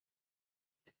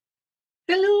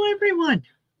Hello, everyone.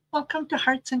 Welcome to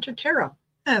Heart Center Tarot.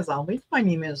 As always, my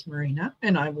name is Marina,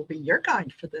 and I will be your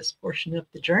guide for this portion of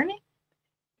the journey.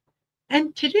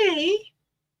 And today,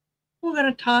 we're going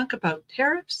to talk about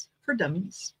tariffs for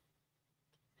dummies.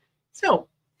 So,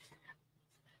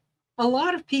 a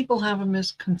lot of people have a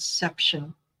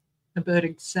misconception about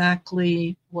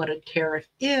exactly what a tariff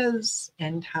is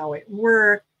and how it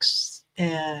works,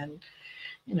 and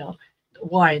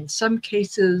why in some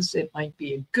cases it might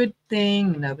be a good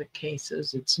thing, in other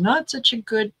cases it's not such a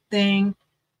good thing.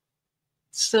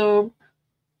 So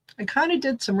I kind of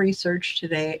did some research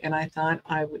today, and I thought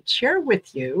I would share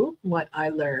with you what I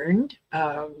learned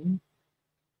a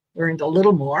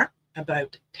little more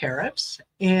about tariffs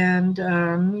and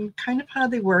kind of how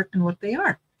they work and what they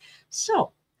are.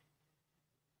 So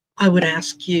I would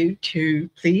ask you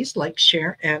to please like,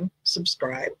 share, and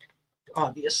subscribe,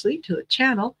 obviously, to the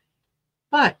channel.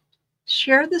 But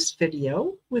share this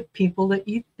video with people that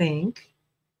you think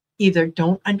either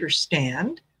don't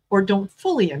understand or don't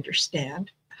fully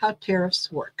understand how tariffs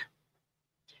work.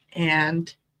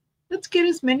 And let's get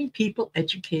as many people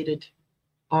educated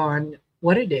on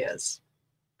what it is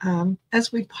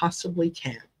as we possibly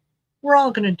can. We're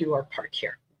all going to do our part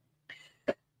here.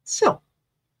 So,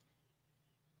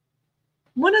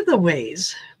 one of the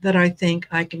ways that I think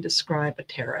I can describe a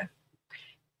tariff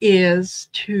is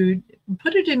to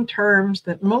put it in terms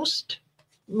that most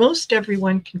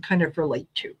everyone can kind of relate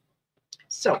to.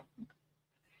 So,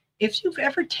 if you've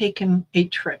ever taken a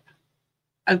trip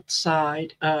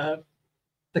outside of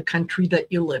the country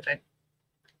that you live in,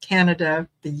 Canada,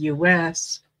 the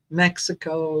US,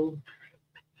 Mexico,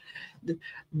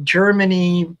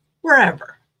 Germany,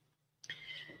 wherever,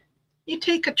 you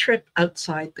take a trip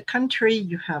outside the country,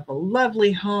 you have a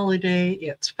lovely holiday,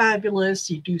 it's fabulous,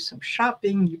 you do some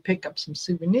shopping, you pick up some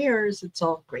souvenirs, it's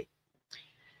all great.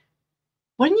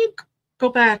 When you go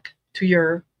back to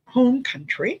your home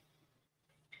country,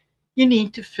 you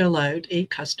need to fill out a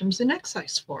customs and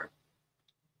excise form.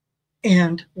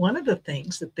 And one of the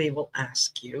things that they will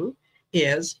ask you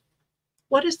is,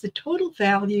 what is the total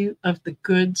value of the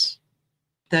goods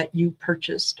that you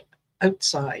purchased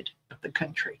outside of the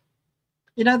country?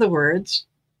 In other words,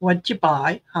 what you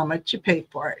buy, how much you pay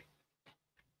for it.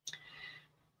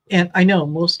 And I know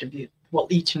most of you, well,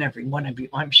 each and every one of you,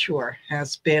 I'm sure,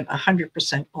 has been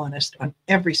 100% honest on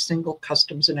every single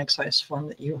customs and excise form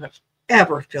that you have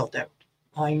ever filled out.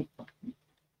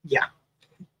 Yeah.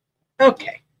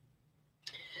 Okay.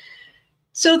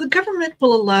 So the government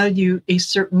will allow you a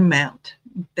certain amount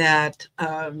that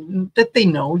they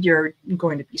know you're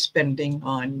going to be spending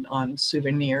on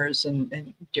souvenirs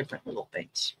and different little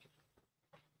things.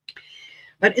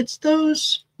 But it's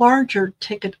those larger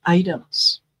ticket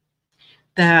items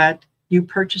that you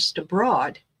purchased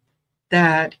abroad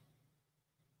that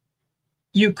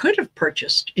you could have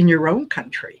purchased in your own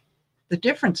country. The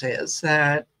difference is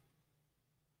that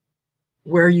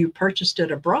where you purchased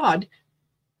it abroad,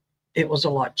 it was a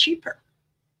lot cheaper.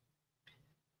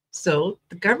 So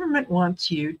the government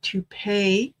wants you to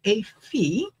pay a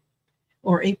fee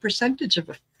or a percentage of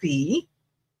a fee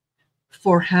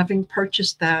for having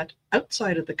purchased that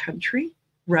outside of the country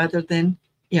rather than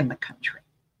in the country.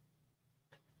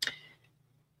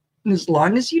 And as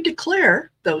long as you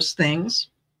declare those things,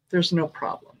 there's no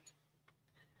problem.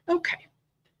 Okay.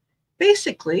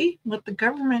 Basically, what the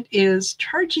government is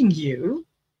charging you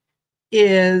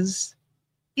is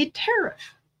a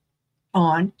tariff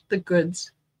on the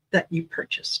goods that you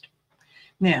purchased.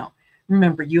 Now,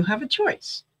 remember, you have a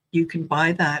choice. You can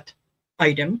buy that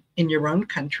item in your own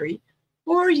country,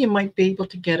 or you might be able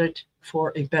to get it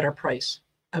for a better price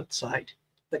outside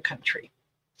the country.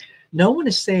 No one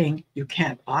is saying you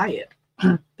can't buy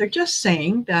it. They're just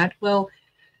saying that, well,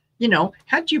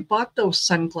 had you bought those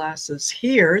sunglasses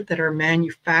here that are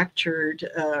manufactured,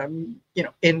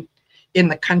 in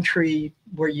the country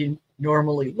where you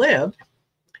normally live,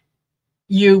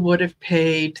 you would have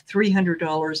paid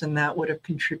 $300, and that would have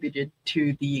contributed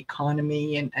to the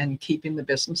economy and keeping the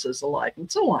businesses alive and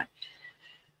so on.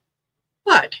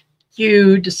 But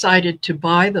you decided to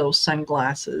buy those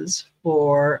sunglasses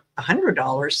for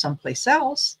 $100 someplace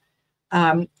else,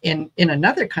 in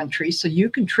another country, so you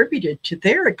contributed to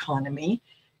their economy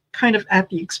kind of at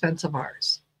the expense of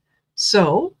ours.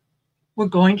 So we're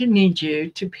going to need you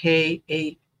to pay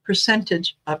a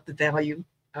percentage of the value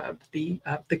of the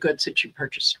goods that you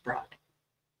purchased abroad.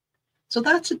 So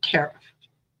that's a tariff.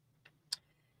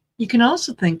 You can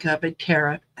also think of a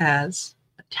tariff as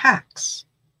a tax.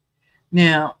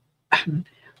 Now,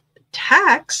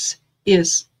 tax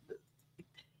is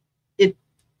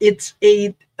it's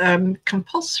a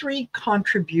compulsory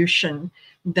contribution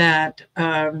that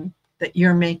that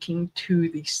you're making to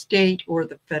the state or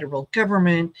the federal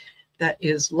government that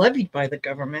is levied by the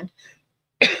government,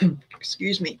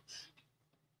 excuse me,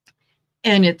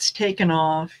 and it's taken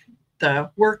off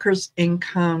the workers'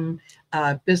 income,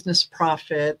 business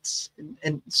profits,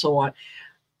 and so on,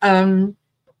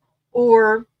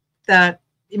 or that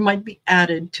it might be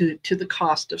added to the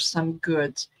cost of some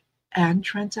goods and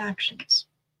transactions.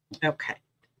 Okay,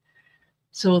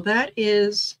 so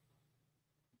that's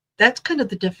kind of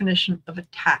the definition of a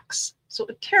tax. So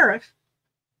a tariff,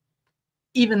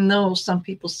 even though some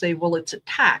people say, well, it's a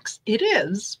tax, it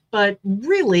is, but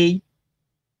really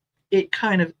it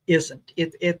kind of isn't.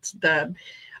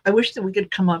 I wish that we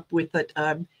could come up with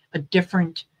a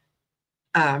different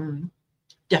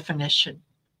definition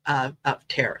of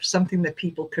tariff, something that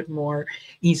people could more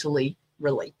easily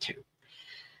relate to.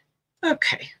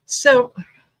 Okay, so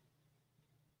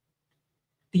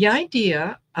the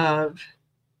idea of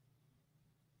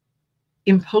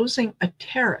imposing a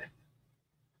tariff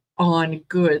on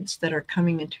goods that are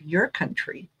coming into your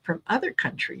country from other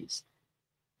countries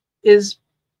is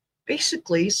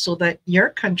basically so that your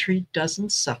country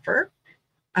doesn't suffer.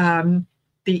 The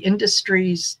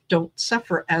industries don't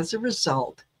suffer as a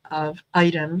result of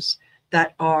items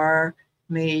that are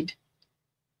made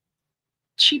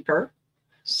cheaper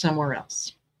somewhere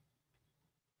else.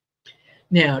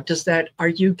 Now, are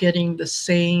you getting the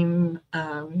same,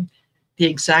 the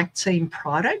exact same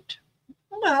product?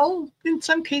 Well, in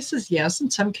some cases, yes.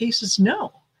 In some cases,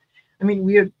 no. I mean,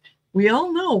 we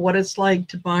all know what it's like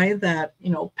to buy that,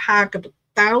 pack of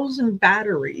 1,000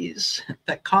 batteries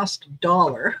that cost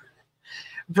 $1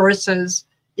 versus,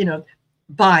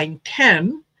 buying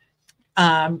 10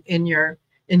 in your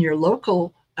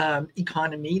local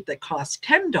economy that costs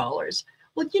 $10.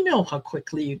 Well, you know how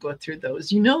quickly you go through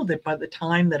those. You know that by the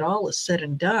time that all is said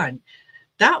and done,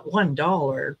 that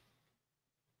 $1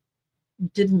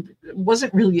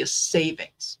 wasn't really a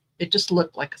savings. It just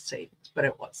looked like a savings, but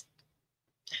it wasn't.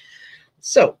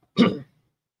 So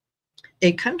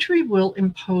a country will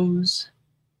impose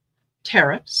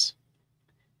tariffs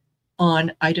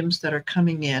on items that are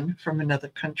coming in from another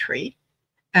country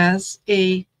as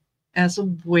a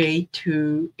way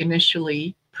to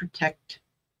initially protect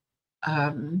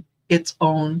its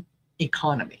own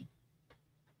economy.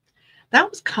 That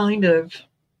was kind of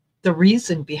the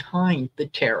reason behind the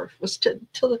tariff, was to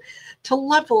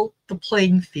level the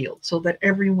playing field so that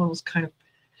everyone was kind of,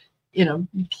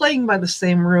 playing by the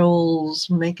same rules,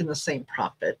 making the same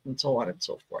profit, and so on and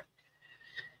so forth.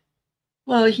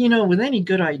 Well, with any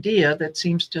good idea that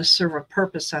seems to serve a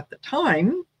purpose at the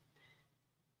time,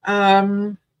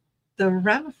 the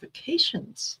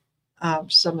ramifications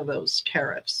of some of those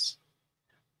tariffs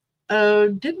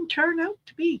didn't turn out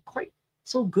to be quite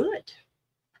so good.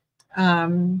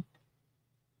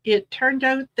 It turned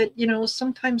out that,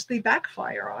 sometimes they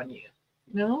backfire on you.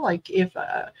 Like if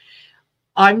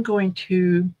I'm going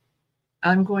to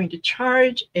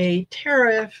charge a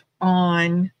tariff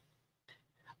on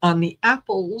the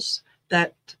apples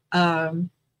that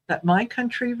my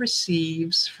country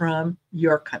receives from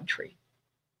your country.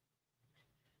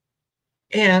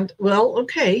 And well,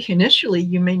 okay, initially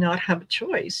you may not have a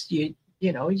choice. You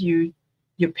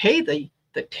pay the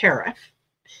tariff.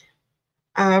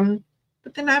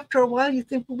 But then after a while you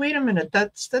think, well, wait a minute,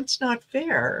 that's not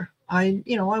fair. I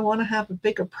want to have a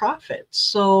bigger profit.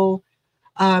 So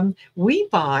we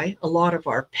buy a lot of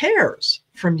our pears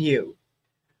from you.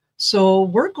 So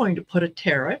we're going to put a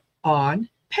tariff on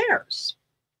pears.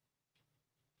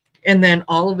 And then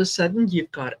all of a sudden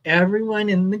you've got everyone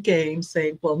in the game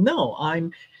saying, well, no,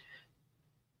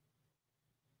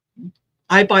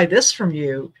 I buy this from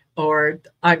you, or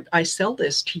I sell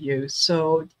this to you.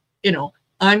 So,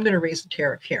 I'm going to raise the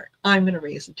tariff here. I'm going to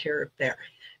raise the tariff there.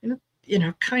 And,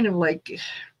 kind of like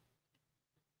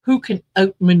who can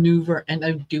outmaneuver and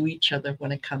outdo each other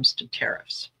when it comes to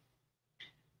tariffs.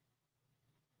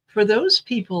 For those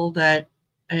people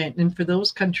and for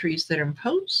those countries that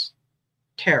impose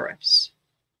tariffs,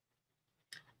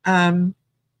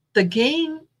 the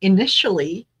gain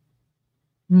initially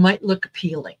might look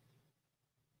appealing.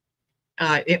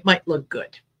 It might look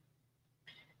good.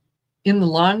 In the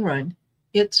long run,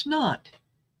 it's not,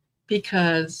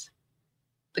 because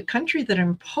the country that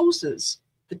imposes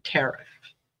the tariff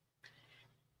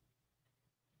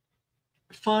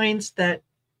finds that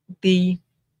the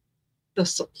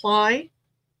supply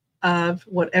of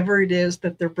whatever it is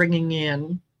that they're bringing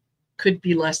in could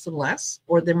be less and less,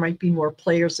 or there might be more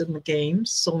players in the game.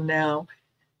 So now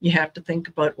you have to think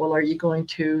about, well, are you going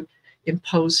to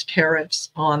impose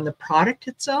tariffs on the product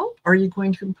itself? Or are you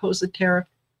going to impose a tariff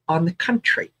on the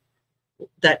country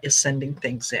that is sending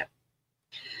things in?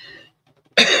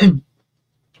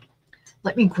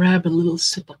 Let me grab a little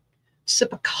sip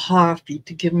of coffee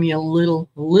to give me a little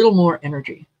more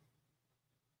energy.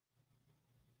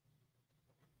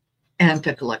 And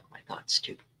to collect my thoughts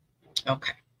too.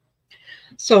 Okay.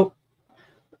 So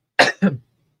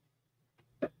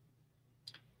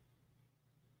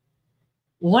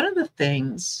one of the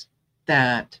things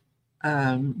that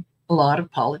a lot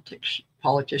of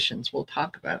politicians will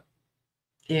talk about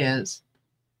is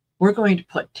we're going to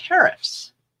put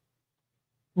tariffs.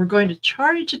 We're going to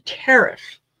charge a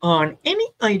tariff on any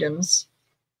items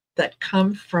that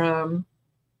come from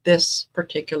this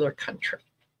particular country.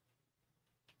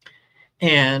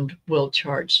 And we'll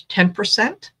charge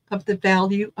 10% of the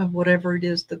value of whatever it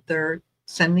is that they're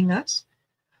sending us.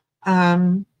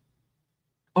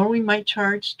 Or we might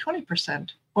charge 20%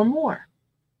 or more.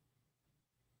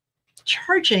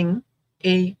 Charging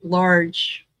a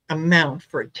large amount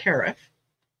for a tariff,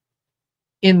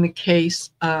 in the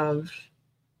case of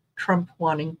Trump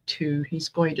wanting to, he's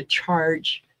going to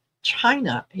charge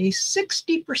China a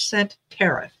 60%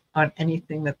 tariff on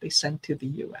anything that they send to the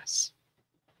US.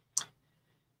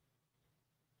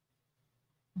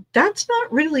 That's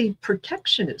not really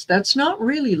protectionist. That's not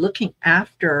really looking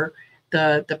after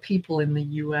the people in the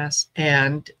US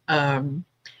and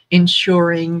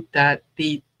ensuring that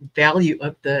the value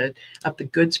of the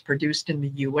goods produced in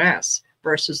the US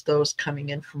versus those coming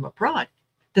in from abroad,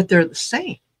 that they're the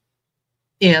same.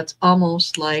 It's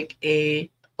almost like a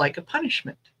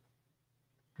punishment,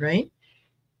 right?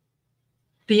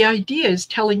 The idea is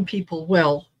telling people,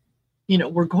 well,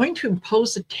 we're going to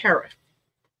impose a tariff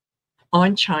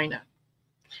on China.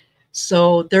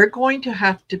 So they're going to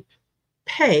have to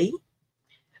pay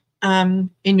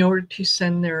in order to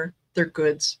send their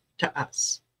goods to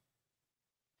us.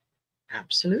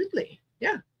 Absolutely.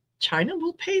 Yeah. China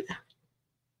will pay that.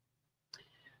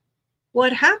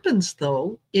 What happens,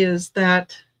 though, is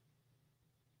that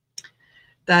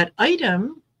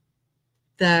item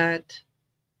that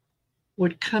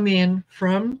would come in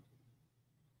from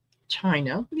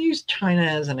China, we'll use China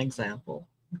as an example,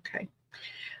 okay?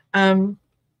 And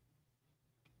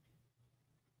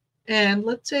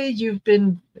let's say you've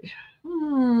been,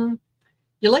 you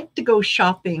like to go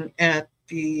shopping at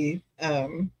the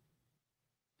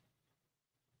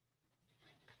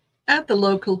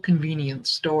local convenience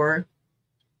store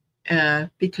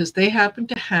because they happen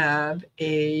to have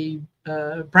a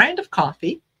brand of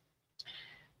coffee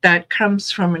that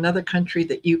comes from another country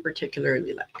that you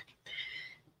particularly like.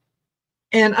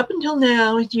 And up until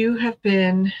now, you've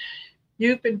been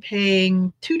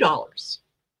paying $2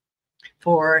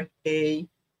 for a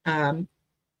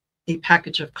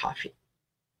package of coffee,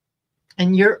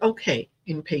 and you're okay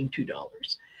in paying $2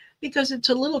 because it's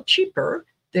a little cheaper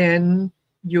than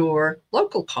your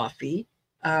local coffee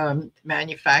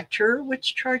manufacturer,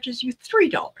 which charges you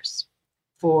 $3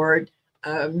 for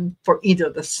either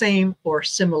the same or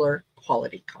similar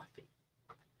quality coffee.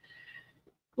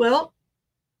 Well,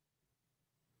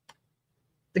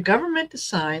 the government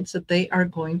decides that they are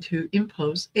going to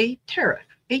impose a tariff,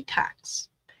 a tax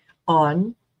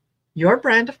on your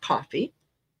brand of coffee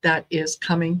that is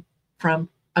coming from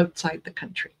outside the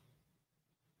country.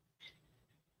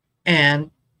 And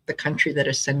the country that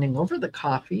is sending over the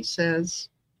coffee says,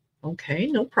 okay,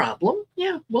 no problem.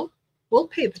 Yeah, we'll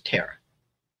pay the tariff.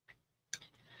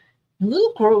 A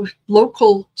little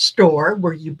local store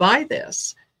where you buy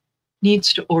this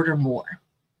needs to order more.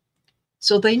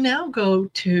 So they now go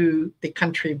to the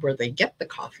country where they get the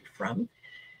coffee from,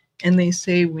 and they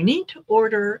say, we need to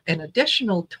order an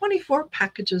additional 24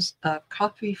 packages of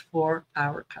coffee for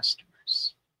our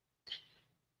customers.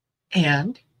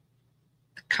 And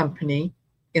the company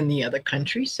in the other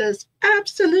country says,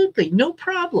 absolutely, no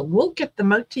problem. We'll get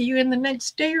them out to you in the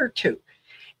next day or two.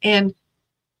 And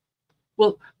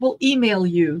we'll email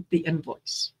you the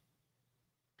invoice.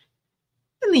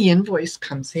 And the invoice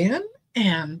comes in,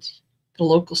 and the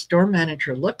local store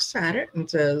manager looks at it and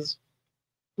says,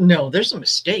 no, there's a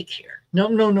mistake here.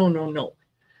 No.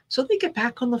 So they get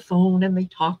back on the phone and they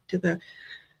talk to the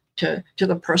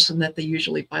person that they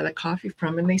usually buy the coffee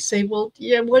from, and they say, well,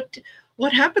 yeah, what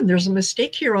happened? There's a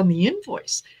mistake here on the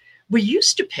invoice. We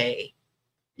used to pay,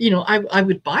 I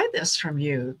would buy this from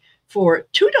you for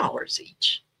 $2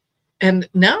 each. And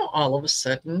now all of a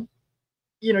sudden,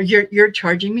 you're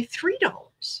charging me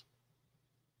 $3.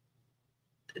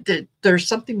 There's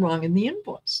something wrong in the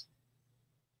invoice.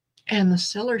 And the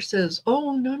seller says,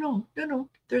 oh, no,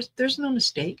 there's no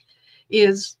mistake.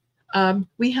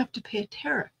 We have to pay a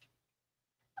tariff.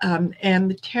 And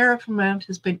the tariff amount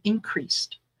has been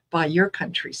increased by your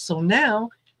country. So now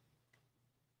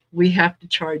we have to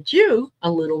charge you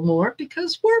a little more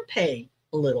because we're paying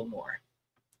a little more?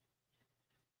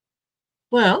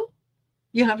 Well,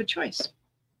 you have a choice.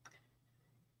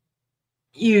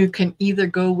 You can either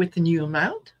go with the new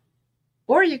amount,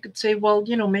 or you could say, well,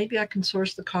 maybe I can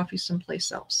source the coffee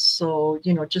someplace else. So,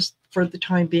 just for the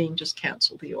time being, just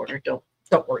cancel the order. Don't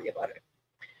worry about it.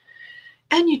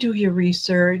 And you do your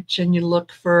research and you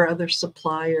look for other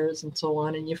suppliers and so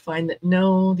on, and you find that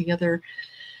no, the other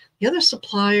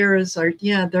suppliers are,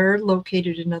 they're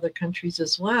located in other countries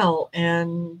as well.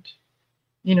 And,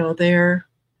 they're,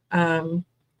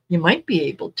 you might be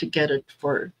able to get it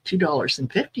for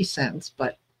 $2.50,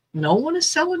 but no one is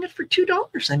selling it for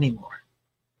 $2 anymore.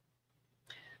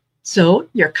 So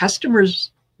your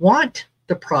customers want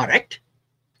the product.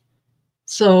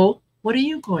 So what are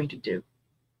you going to do?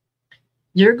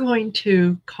 You're going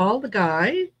to call the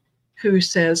guy who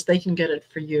says they can get it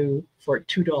for you for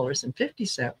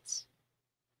 $2.50.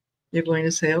 You're going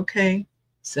to say, okay,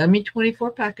 send me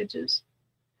 24 packages.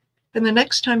 And the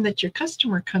next time that your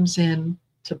customer comes in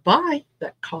to buy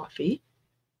that coffee,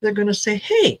 they're going to say,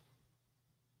 hey,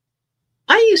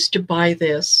 I used to buy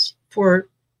this for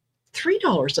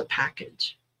 $3 a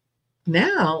package.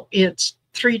 Now it's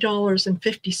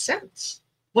 $3.50.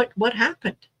 What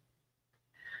happened?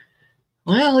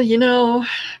 Well,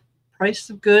 price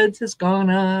of goods has gone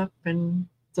up and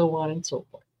so on and so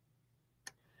forth.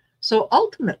 So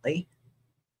ultimately,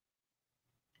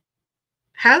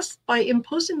 by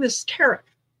imposing this tariff,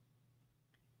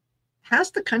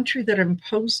 has the country that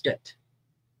imposed it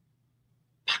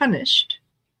punished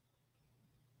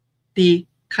the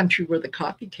country where the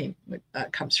coffee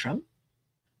comes from?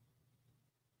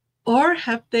 Or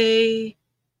have they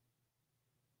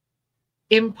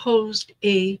imposed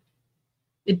a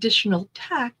additional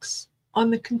tax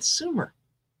on the consumer,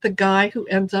 the guy who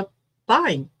ends up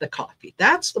buying the coffee?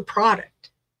 That's the product,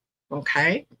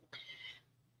 okay?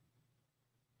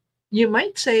 You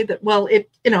might say that, well, it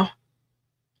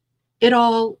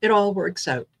all works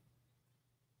out.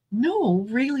 No,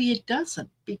 really it doesn't,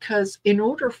 because in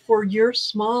order for your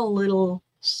small little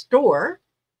store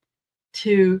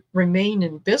to remain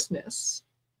in business,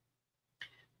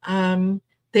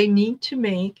 they need to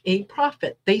make a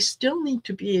profit. They still need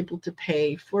to be able to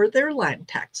pay for their land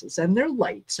taxes and their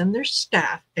lights and their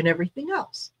staff and everything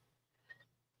else.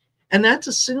 And that's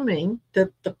assuming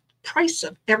that the price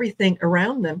of everything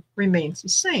around them remains the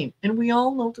same. And we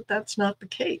all know that that's not the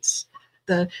case.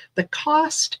 The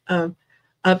cost of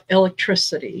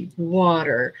electricity,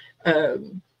 water,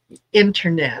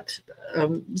 internet,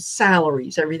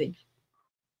 salaries, everything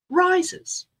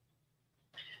rises.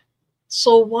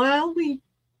 So while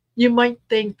you might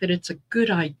think that it's a good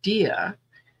idea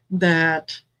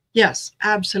that, yes,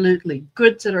 absolutely,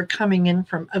 goods that are coming in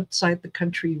from outside the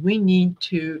country, we need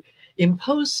to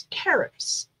impose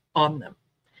tariffs on them.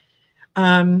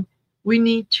 We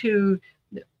need to,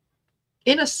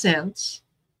 in a sense,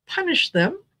 punish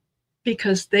them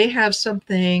because they have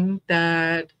something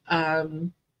that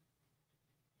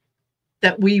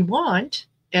we want,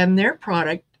 and their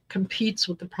product competes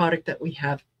with the product that we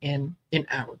have in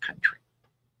our country.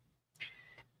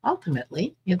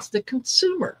 Ultimately, it's the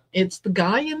consumer. It's the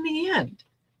guy in the end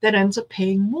that ends up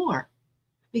paying more,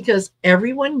 because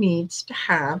everyone needs to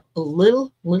have a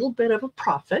little bit of a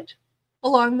profit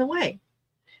along the way.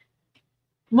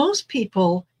 Most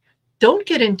people don't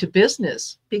get into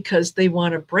business because they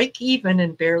want to break even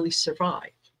and barely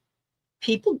survive.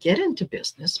 People get into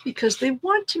business because they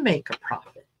want to make a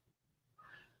profit.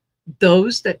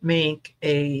 Those that make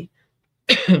a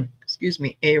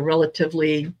a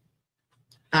relatively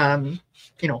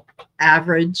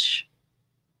average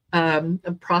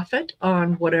profit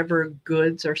on whatever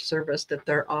goods or service that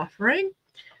they're offering,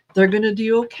 they're going to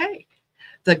do okay.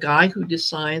 The guy who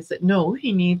decides that no,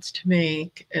 he needs to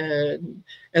make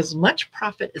as much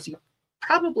profit as he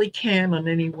probably can on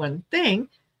any one thing,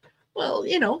 well,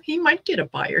 he might get a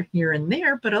buyer here and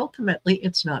there, but ultimately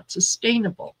it's not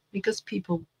sustainable because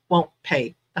people won't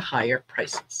pay the higher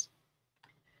prices.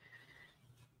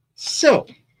 So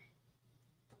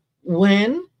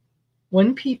when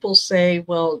people say,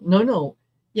 well, no,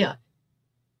 yeah,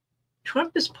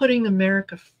 Trump is putting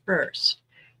America first,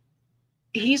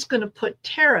 he's going to put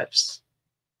tariffs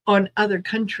on other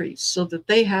countries so that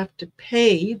they have to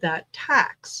pay that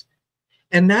tax.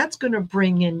 And that's going to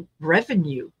bring in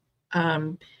revenue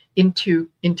into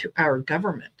our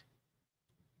government.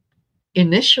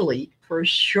 Initially, for a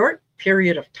short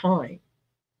period of time,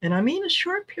 and I mean a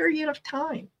short period of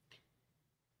time,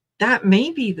 that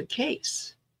may be the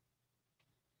case.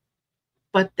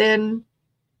 But then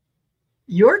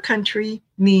your country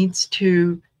needs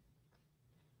to,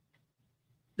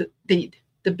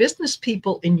 the business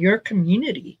people in your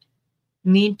community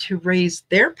need to raise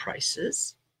their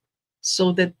prices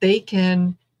so that they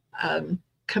can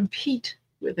compete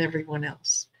with everyone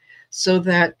else, so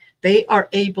that they are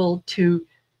able to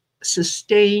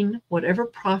sustain whatever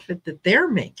profit that they're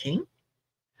making,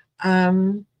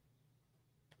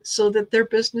 so that their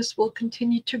business will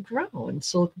continue to grow, and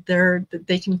so that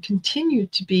they can continue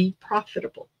to be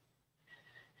profitable.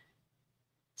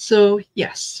 So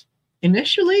yes,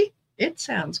 initially it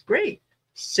sounds great.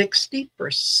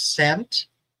 60%.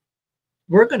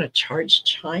 We're going to charge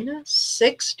China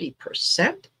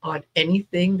 60% on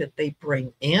anything that they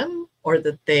bring in or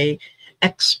that they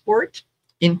export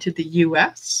into the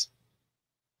US.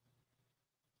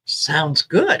 Sounds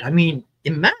good. I mean,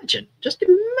 just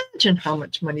imagine how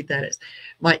much money that is.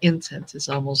 My incense is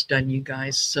almost done, you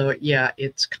guys. So yeah,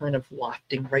 it's kind of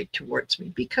wafting right towards me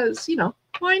because,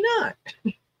 why not?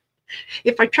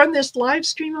 If I turn this live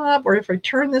stream off, or if I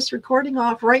turn this recording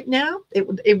off right now, it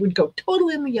would go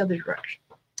totally in the other direction.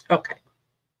 Okay.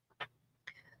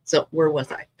 So where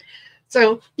was I?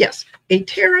 So yes, a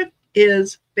tariff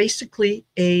is basically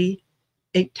a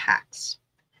tax,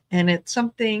 and it's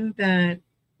something that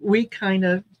we kind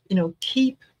of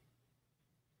keep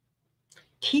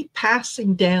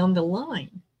passing down the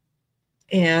line,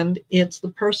 and it's the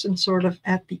person sort of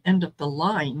at the end of the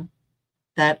line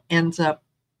that ends up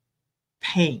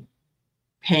paying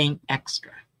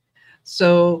extra.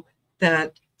 So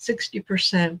that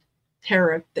 60%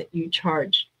 tariff that you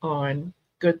charge on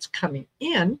goods coming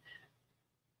in,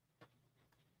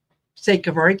 sake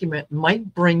of argument,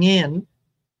 might bring in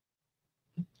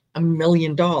 $1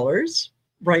 million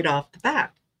right off the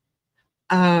bat.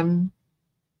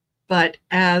 But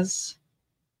as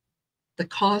the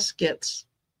cost gets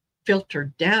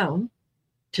filtered down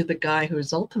to the guy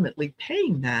who's ultimately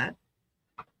paying that,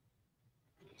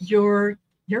 your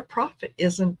profit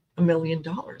isn't $1 million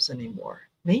anymore.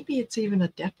 Maybe it's even a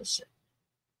deficit.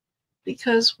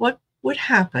 Because what would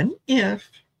happen if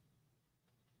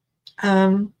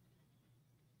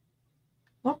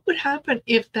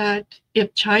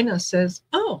China says,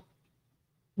 oh,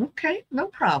 okay, no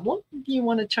problem. You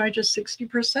want to charge us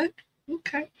 60%?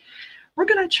 Okay. We're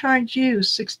going to charge you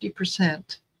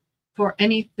 60% for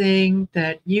anything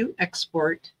that you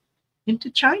export into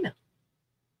China.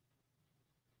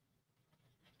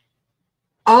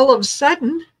 All of a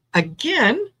sudden,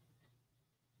 again,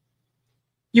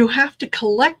 you have to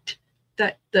collect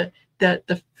the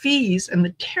fees and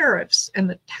the tariffs and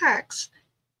the tax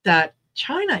that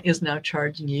China is now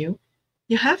charging you.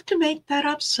 You have to make that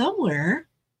up somewhere.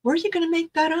 Where are you going to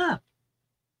make that up?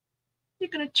 You're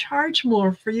going to charge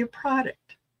more for your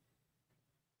product.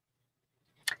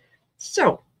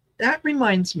 So that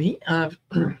reminds me of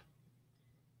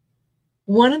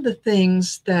one of the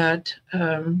things that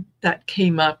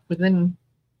came up within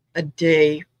a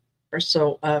day or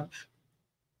so of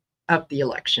the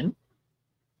election.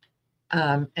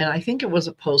 And I think it was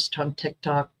a post on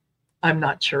TikTok. I'm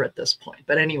not sure at this point.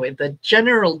 But anyway, the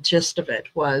general gist of it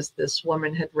was this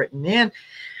woman had written in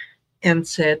and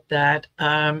said that,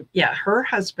 her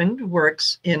husband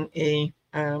works in a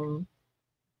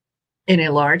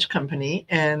large company,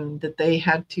 and that they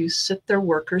had to sit their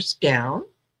workers down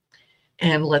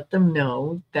and let them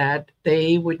know that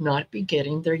they would not be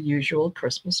getting their usual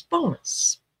Christmas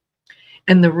bonus.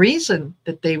 And the reason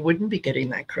that they wouldn't be getting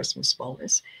that Christmas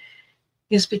bonus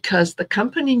is because the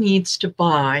company needs to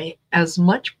buy as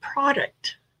much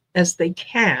product as they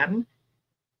can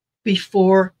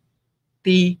before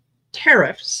the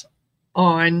tariffs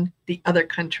on the other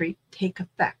country take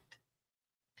effect,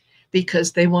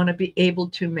 because they want to be able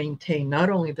to maintain not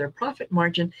only their profit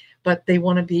margin, but they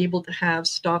want to be able to have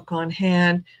stock on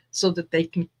hand so that they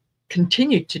can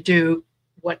continue to do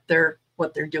what they're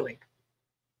doing.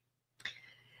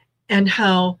 And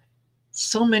how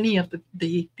so many of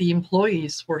the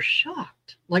employees were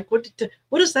shocked. Like, what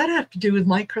does that have to do with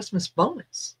my Christmas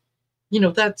bonus?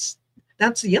 That's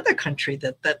the other country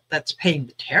that's paying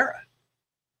the tariff.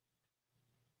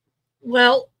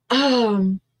 Well,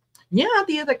 yeah,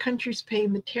 the other country's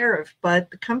paying the tariff,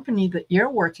 but the company that you're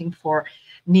working for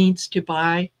needs to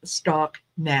buy the stock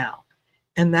now.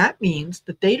 And that means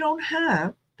that they don't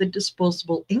have the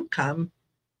disposable income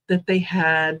that they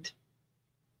had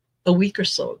a week or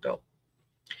so ago,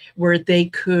 where they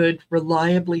could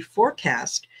reliably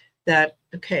forecast that,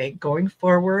 okay, going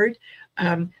forward,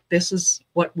 this is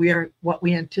what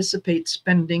we anticipate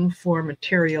spending for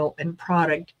material and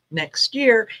product next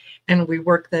year, and we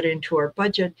work that into our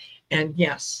budget. And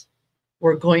yes,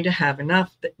 we're going to have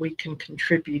enough that we can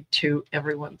contribute to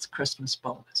everyone's Christmas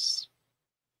bonus.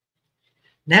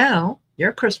 Now,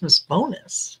 your Christmas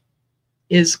bonus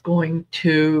is going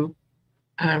to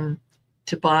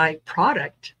to buy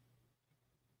product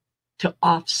to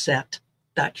offset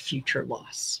that future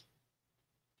loss.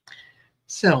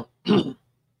 So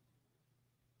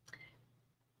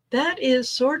that is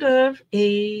sort of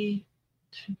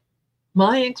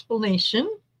my explanation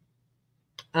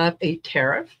of a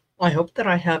tariff. I hope that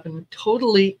I haven't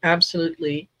totally,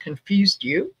 absolutely confused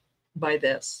you by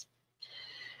this.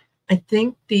 I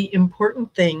think the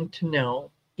important thing to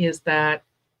know is that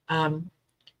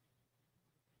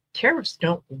tariffs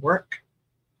don't work,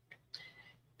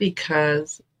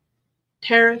 because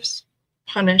tariffs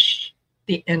punish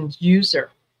the end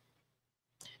user,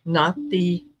 not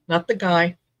the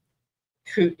guy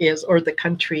who is, or the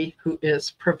country who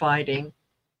is providing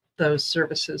those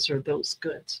services or those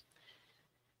goods.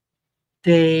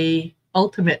 They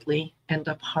ultimately end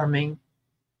up harming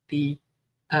the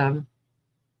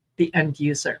end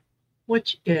user,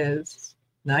 which is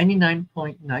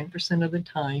 99.9% of the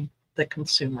time the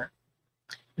consumer,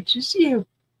 which is you.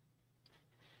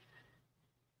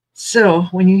 So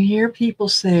when you hear people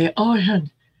say, "Oh, yeah,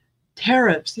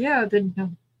 tariffs," yeah,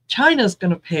 then China's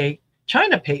going to pay.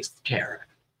 China pays the tariff.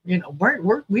 We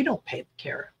don't pay the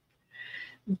tariff.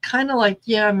 Kind of like,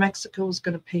 yeah, Mexico is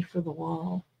going to pay for the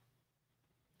wall.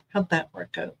 How'd that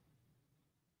work out?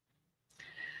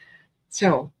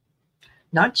 So,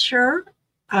 not sure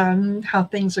how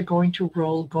things are going to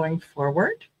roll going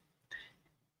forward,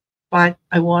 but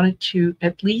I wanted to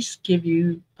at least give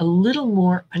you a little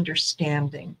more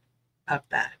understanding of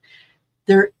that.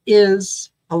 There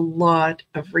is a lot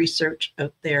of research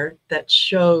out there that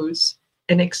shows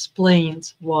and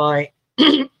explains why,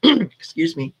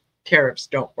 excuse me, tariffs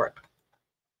don't work.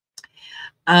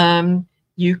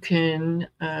 You can,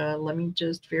 let me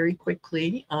just very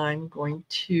quickly, I'm going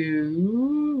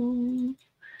to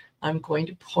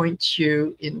point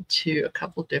you into a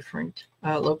couple different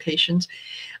locations.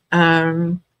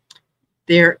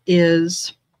 There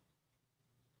is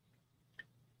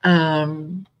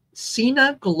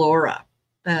Sina Galora,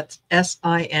 that's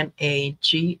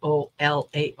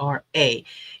SINAGOLARA,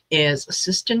 is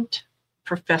Assistant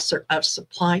Professor of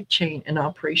Supply Chain and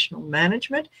Operational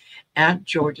Management at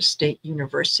Georgia State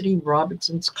University,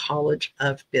 Robinson's College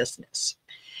of Business.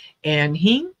 And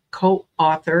he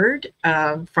co-authored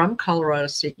from Colorado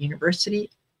State University,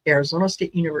 Arizona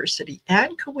State University,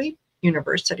 and Kuwait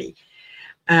University,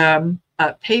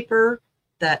 a paper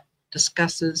that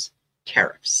discusses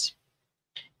tariffs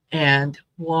and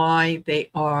why they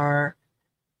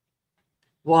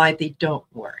don't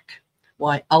work,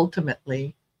 why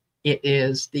ultimately it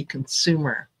is the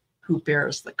consumer who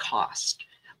bears the cost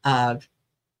of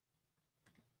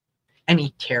any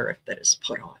tariff that is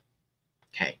put on.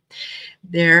 Okay,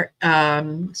 there.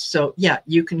 So yeah,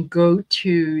 you can go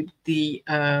to the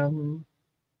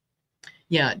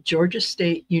Georgia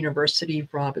State University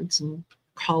Robinson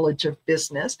College of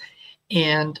Business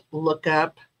and look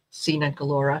up Sina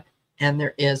Galora, and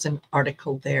there is an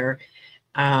article there.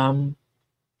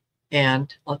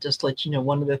 And I'll just let you know,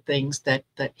 one of the things that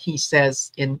he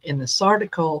says in this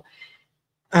article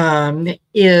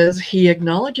is he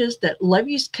acknowledges that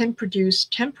levies can produce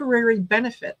temporary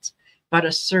benefits, but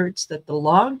asserts that the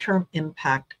long-term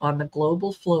impact on the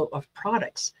global flow of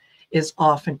products is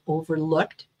often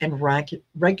overlooked and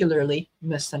regularly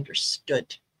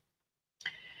misunderstood.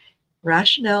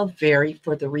 Rationale vary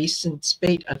for the recent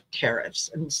spate of tariffs,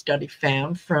 and the study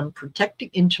found from protecting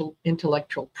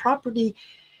intellectual property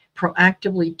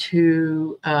proactively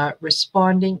to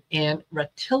responding in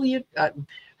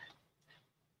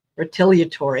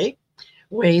retaliatory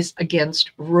ways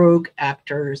against rogue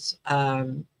actors,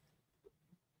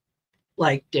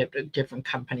 like different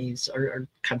companies or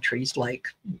countries like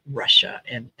Russia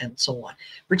and so on,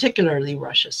 particularly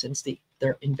Russia since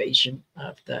their invasion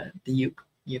of the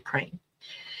Ukraine.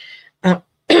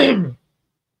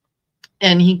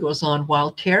 And he goes on,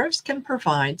 while tariffs can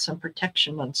provide some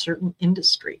protection on certain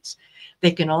industries,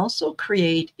 they can also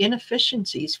create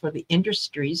inefficiencies for the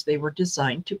industries they were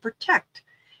designed to protect,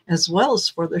 as well as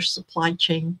for their supply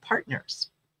chain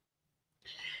partners.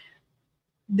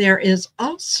 There is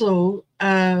also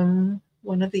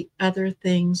one of the other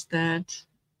things that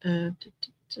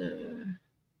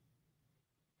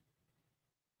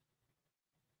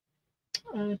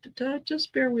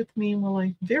just bear with me while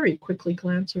I very quickly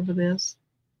glance over this.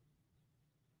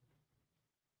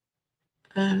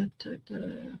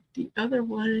 The other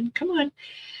one, come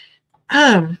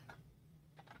on.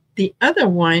 The other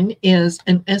one is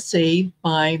an essay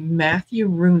by Matthew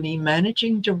Rooney,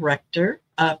 Managing Director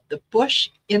of the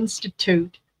Bush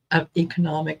Institute of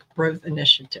Economic Growth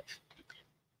Initiative.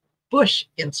 Bush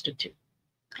Institute.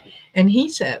 And he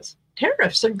says,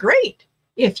 tariffs are great.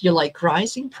 if you like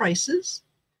rising prices,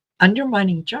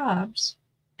 undermining jobs,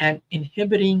 and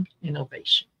inhibiting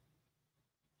innovation.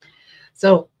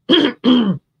 So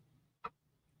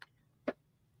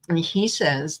he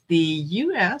says the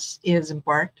U.S. is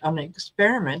embarked on an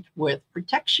experiment with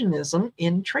protectionism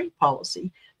in trade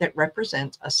policy that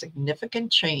represents a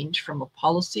significant change from a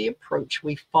policy approach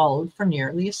we followed for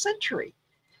nearly a century.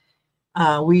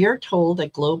 We are told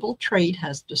that global trade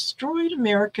has destroyed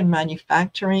American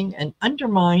manufacturing and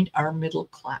undermined our middle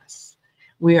class.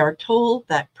 We are told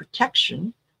that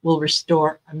protection will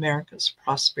restore America's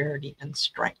prosperity and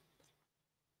strength.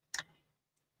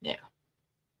 Now,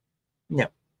 no,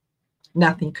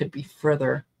 nothing could be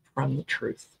further from the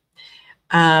truth.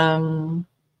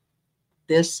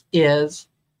 This is,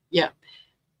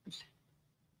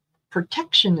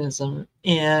 protectionism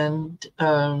and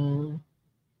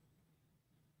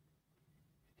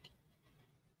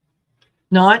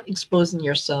not exposing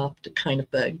yourself to kind of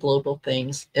the global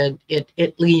things, and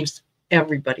it leaves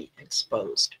everybody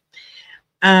exposed.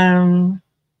 Let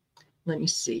me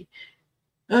see.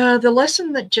 The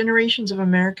lesson that generations of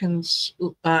Americans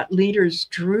leaders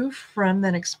drew from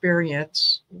that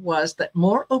experience was that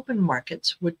more open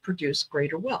markets would produce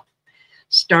greater wealth.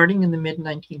 Starting in the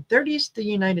mid-1930s, the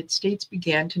United States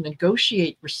began to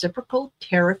negotiate reciprocal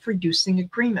tariff-reducing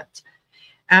agreements.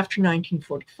 After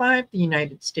 1945, the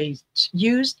United States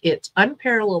used its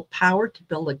unparalleled power to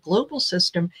build a global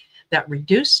system that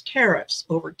reduced tariffs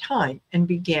over time and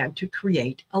began to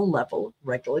create a level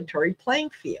regulatory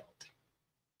playing field.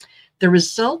 The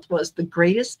result was the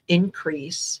greatest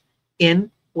increase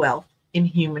in wealth in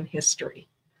human history.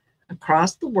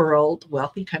 Across the world,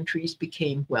 wealthy countries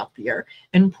became wealthier,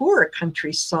 and poorer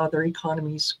countries saw their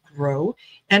economies grow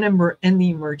and the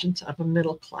emergence of a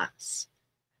middle class.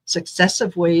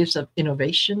 Successive waves of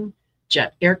innovation,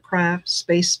 jet aircraft,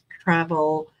 space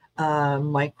travel,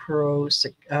 micro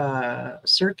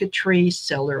circuitry,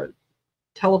 cellular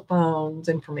telephones,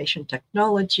 information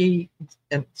technology,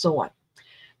 and so on.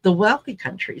 The wealthy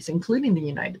countries, including the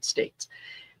United States,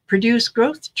 produced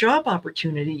growth job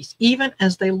opportunities even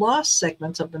as they lost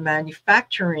segments of the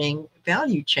manufacturing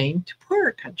value chain to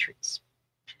poorer countries.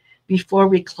 Before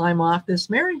we climb off this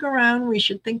merry-go-round, we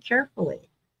should think carefully.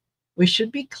 We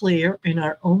should be clear in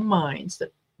our own minds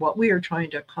that what we are trying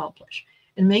to accomplish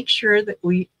and make sure that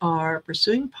we are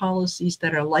pursuing policies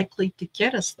that are likely to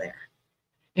get us there.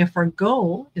 If our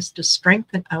goal is to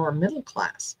strengthen our middle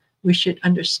class, we should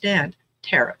understand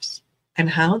tariffs and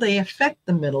how they affect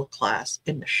the middle class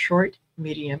in the short,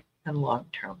 medium, and long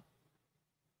term.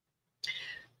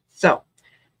 So,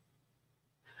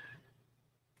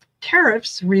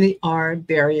 tariffs really are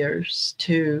barriers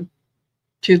to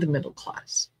the middle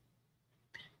class.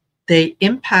 They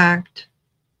impact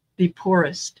the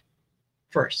poorest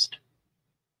first,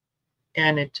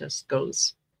 and it just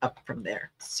goes up from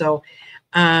there. So,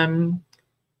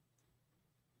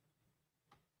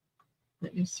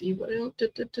 let me see what else.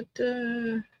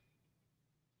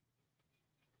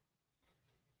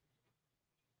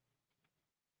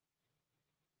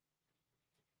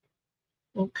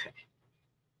 Okay.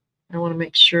 I want to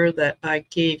make sure that I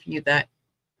gave you that.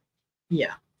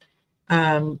 Yeah.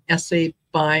 Essay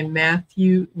by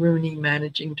Matthew Rooney,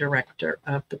 Managing Director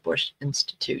of the Bush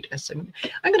Institute. I'm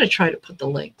going to try to put the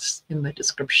links in the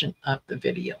description of the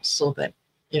video so that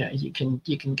you can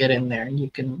get in there and you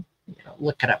can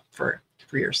look it up for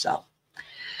yourself.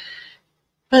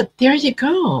 But there you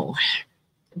go.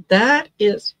 That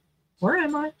is, where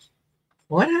am I?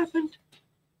 What happened?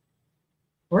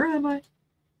 Where am I?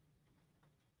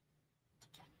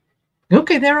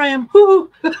 Okay, there I am.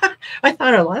 Woo! I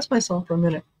thought I lost myself for a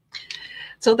minute.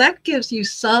 So that gives you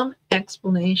some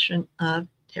explanation of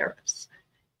tariffs.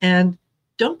 And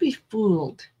don't be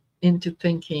fooled into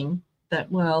thinking that,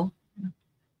 well,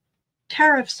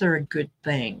 tariffs are a good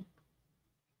thing.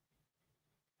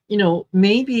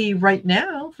 Maybe right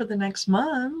now for the next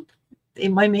month, it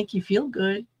might make you feel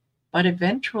good, but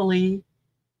eventually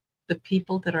the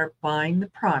people that are buying the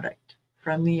product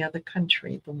from the other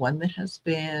country, the one that has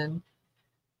been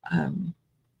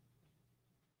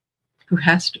who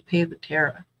has to pay the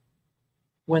tariff,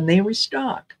 when they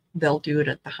restock, they'll do it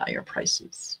at the higher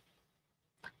prices.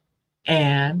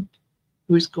 And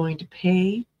who's going to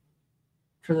pay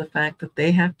for the fact that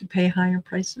they have to pay higher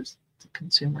prices? The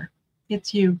consumer.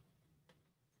 It's you.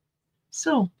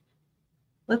 So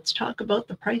let's talk about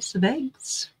the price of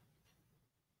eggs.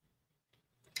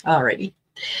 Alrighty.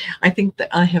 I think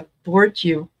that I have bored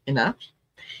you enough.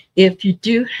 If you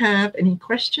do have any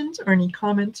questions or any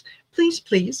comments,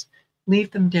 please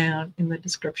leave them down in the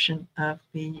description of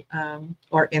the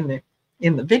or in the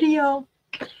video.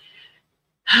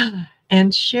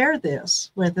 And share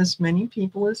this with as many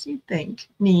people as you think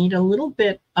need a little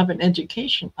bit of an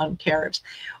education on tariffs,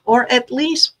 or at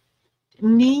least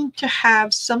need to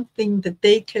have something that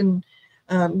they can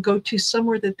go to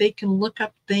somewhere that they can look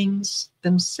up things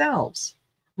themselves,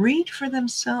 read for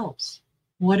themselves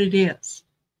what it is,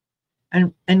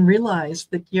 and realize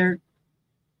that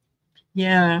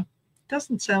yeah,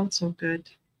 doesn't sound so good.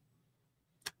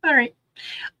 All right,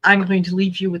 I'm going to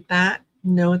leave you with that.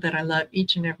 Know that I love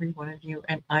each and every one of you,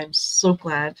 and I'm so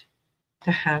glad to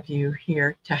have you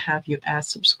here, to have you as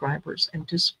subscribers and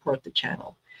to support the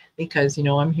channel, because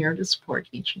I'm here to support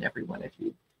each and every one of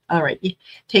you. All right,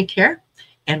 take care,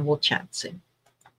 and we'll chat soon.